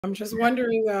I'm just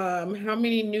wondering how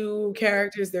many new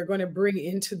characters they're going to bring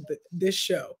into this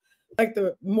show. Like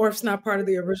the Morph's not part of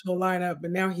the original lineup, but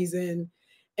now he's in,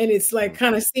 and it's like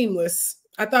kind of seamless.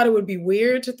 I thought it would be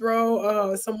weird to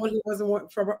throw someone who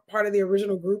wasn't from part of the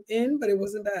original group in, but it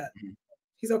wasn't bad.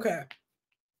 He's okay.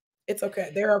 It's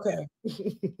okay. They're okay.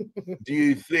 Do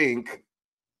you think?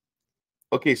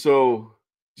 Okay, so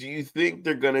do you think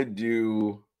they're gonna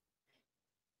do?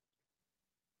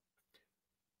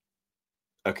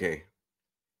 Okay,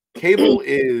 Cable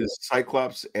is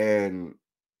Cyclops and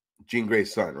Jean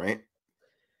Grey's son, right?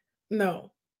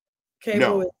 No,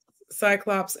 Cable is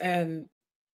Cyclops and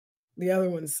the other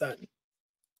one's son.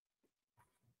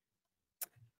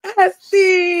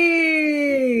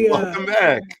 Esty! Welcome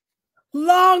back.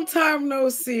 Long time no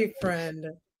see, friend.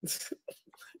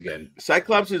 Again,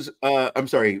 Cyclops is I'm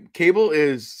sorry, Cable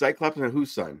is Cyclops and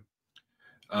whose son?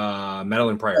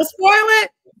 Madeline Pryor. Don't spoil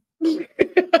it.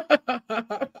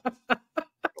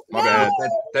 My bad.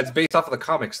 That's based off of the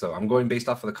comics, though. I'm going based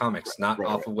off of the comics, not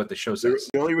off of what the show says.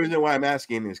 The only reason why I'm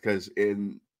asking is because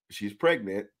she's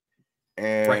pregnant,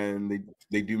 and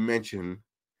they do mention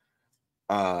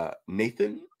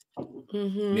Nathan.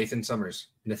 Nathan Summers.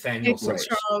 Nathaniel Summers.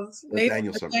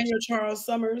 Nathaniel Charles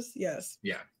Summers. Yes.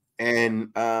 Yeah. And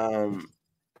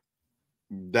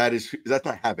that's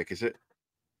not Havoc, is it?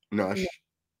 No.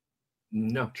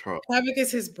 No. Charles. Havoc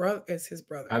is his brother.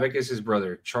 Havoc is his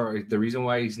brother. The reason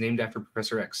why he's named after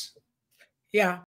Professor X. Yeah.